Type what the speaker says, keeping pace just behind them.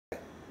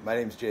My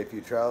name is Jay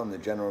Futrell. I'm the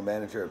general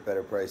manager at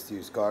Better Priced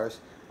Used Cars.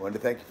 I wanted to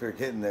thank you for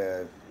hitting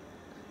the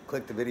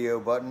click the video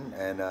button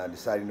and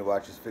deciding to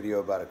watch this video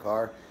about a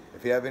car.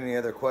 If you have any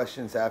other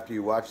questions after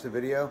you watch the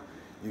video,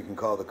 you can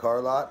call the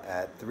car lot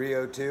at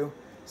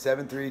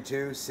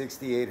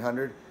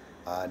 302-732-6800,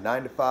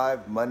 9 to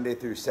 5, Monday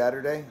through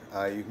Saturday.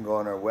 You can go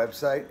on our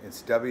website.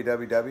 It's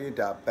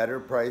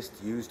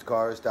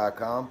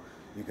www.betterpricedusedcars.com.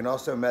 You can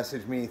also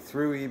message me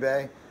through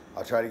eBay.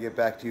 I'll try to get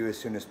back to you as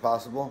soon as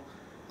possible.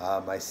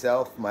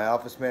 Myself, my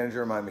office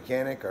manager, and my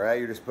mechanic are at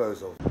your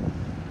disposal.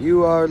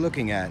 You are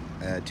looking at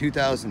a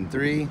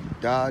 2003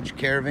 Dodge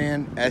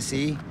Caravan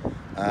SE,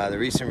 the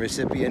recent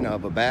recipient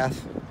of a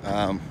bath.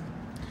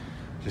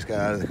 Just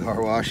got out of the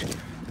car wash. It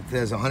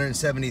has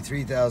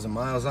 173,000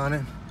 miles on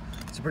it.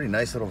 It's a pretty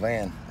nice little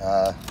van.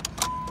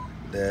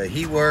 The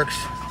heat works.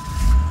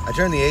 I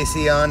turn the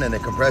AC on and the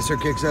compressor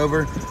kicks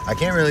over. I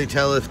can't really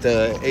tell if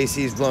the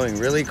AC is blowing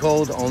really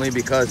cold, only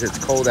because it's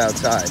cold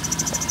outside.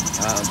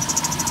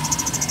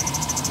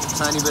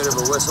 Tiny bit of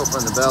a whistle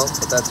from the belt,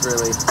 but that's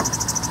really, you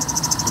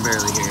can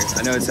barely hear it.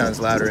 I know it sounds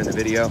louder in the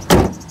video.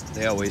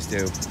 They always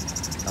do.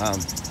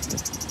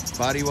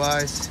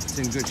 Body-wise, it's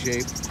in good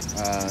shape.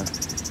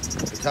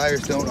 The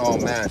tires don't all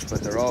match,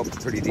 but they're all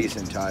pretty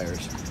decent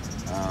tires.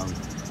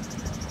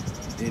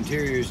 The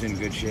interior's in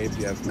good shape.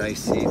 You have nice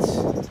seats.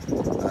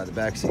 The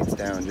back seat's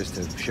down just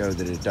to show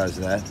that it does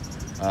that.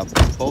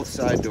 Both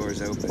side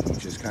doors open,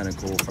 which is kind of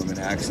cool from an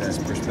access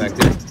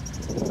perspective.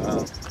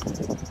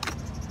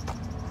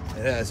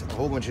 It has a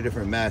whole bunch of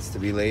different mats to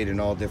be laid in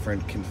all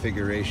different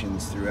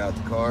configurations throughout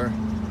the car.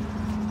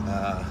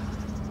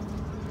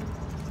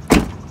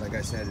 Like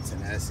I said, it's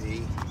an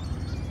SE.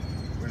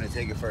 We're going to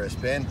take it for a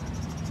spin.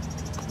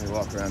 Let me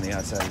walk around the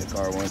outside of the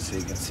car once so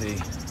you can see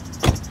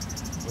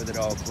with it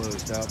all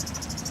closed up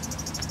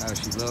how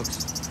she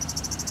looks.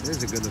 It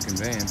is a good looking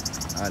van.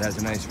 It has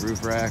a nice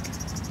roof rack.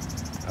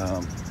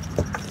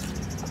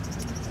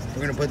 We're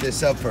going to put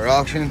this up for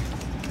auction.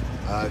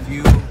 If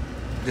you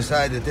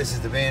decide that this is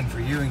the van for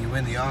you and you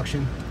win the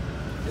auction,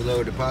 you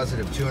lower a deposit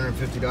of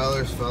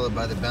 $250 followed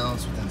by the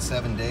balance within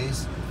 7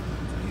 days.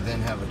 You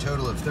then have a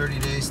total of 30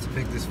 days to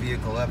pick this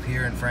vehicle up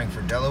here in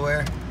Frankfort,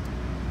 Delaware.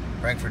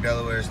 Frankfort,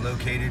 Delaware is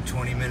located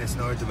 20 minutes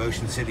north of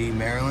Ocean City,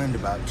 Maryland,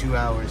 about 2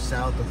 hours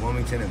south of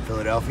Wilmington and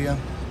Philadelphia.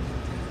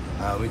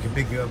 We can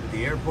pick you up at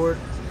the airport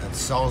at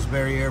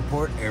Salisbury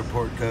Airport,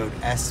 airport code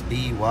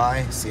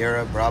SBY,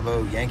 Sierra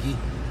Bravo Yankee,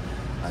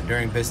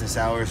 during business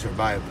hours or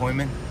by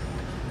appointment.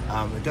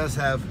 It does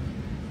have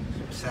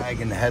sag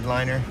in the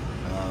headliner.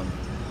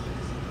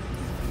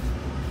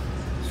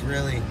 It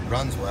really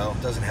runs well.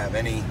 It doesn't have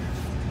any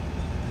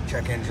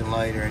check engine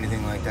light or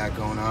anything like that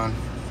going on.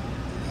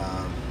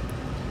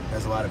 It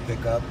has a lot of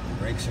pickup.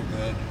 Brakes are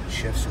good.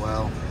 Shifts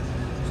well.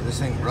 So this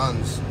thing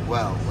runs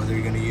well. Whether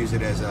you're going to use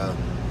it as a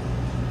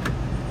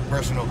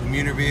personal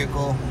commuter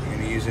vehicle, you're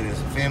going to use it as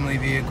a family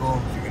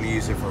vehicle, if you're going to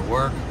use it for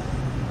work,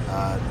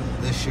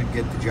 this should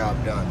get the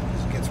job done.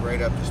 It gets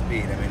right up to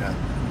speed. I mean, a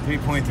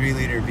 3.3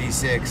 liter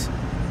V6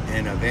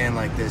 in a van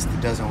like this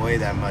that doesn't weigh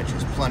that much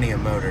is plenty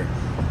of motor.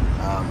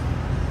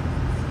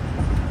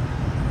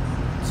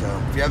 So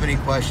if you have any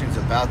questions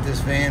about this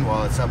van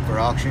while it's up for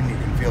auction, you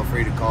can feel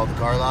free to call the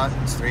car lot.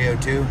 It's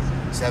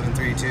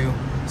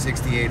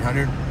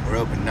 302-732-6800. We're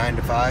open 9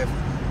 to 5,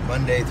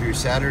 Monday through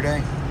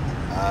Saturday.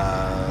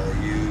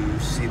 You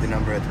see the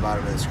number at the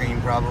bottom of the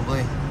screen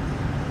probably.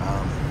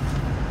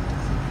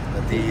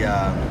 But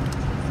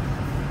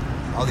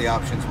all the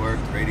options work,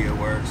 the radio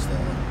works,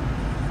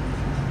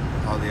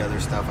 all the other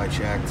stuff I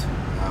checked.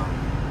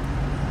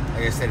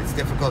 Like I said, it's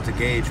difficult to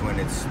gauge when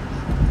it's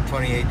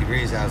 28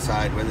 degrees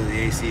outside whether the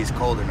AC is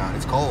cold or not.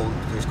 It's cold,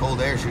 there's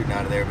cold air shooting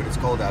out of there, but it's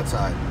cold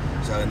outside.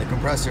 So, and the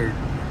compressor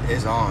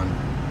is on.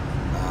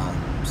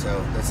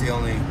 So that's the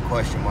only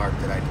question mark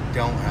that I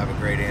don't have a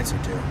great answer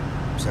to.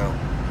 So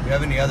if you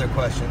have any other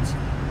questions,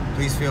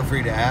 please feel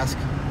free to ask.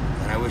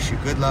 And I wish you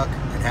good luck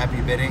and happy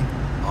bidding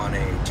on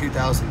a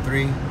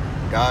 2003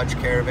 Dodge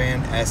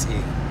Caravan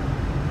SE.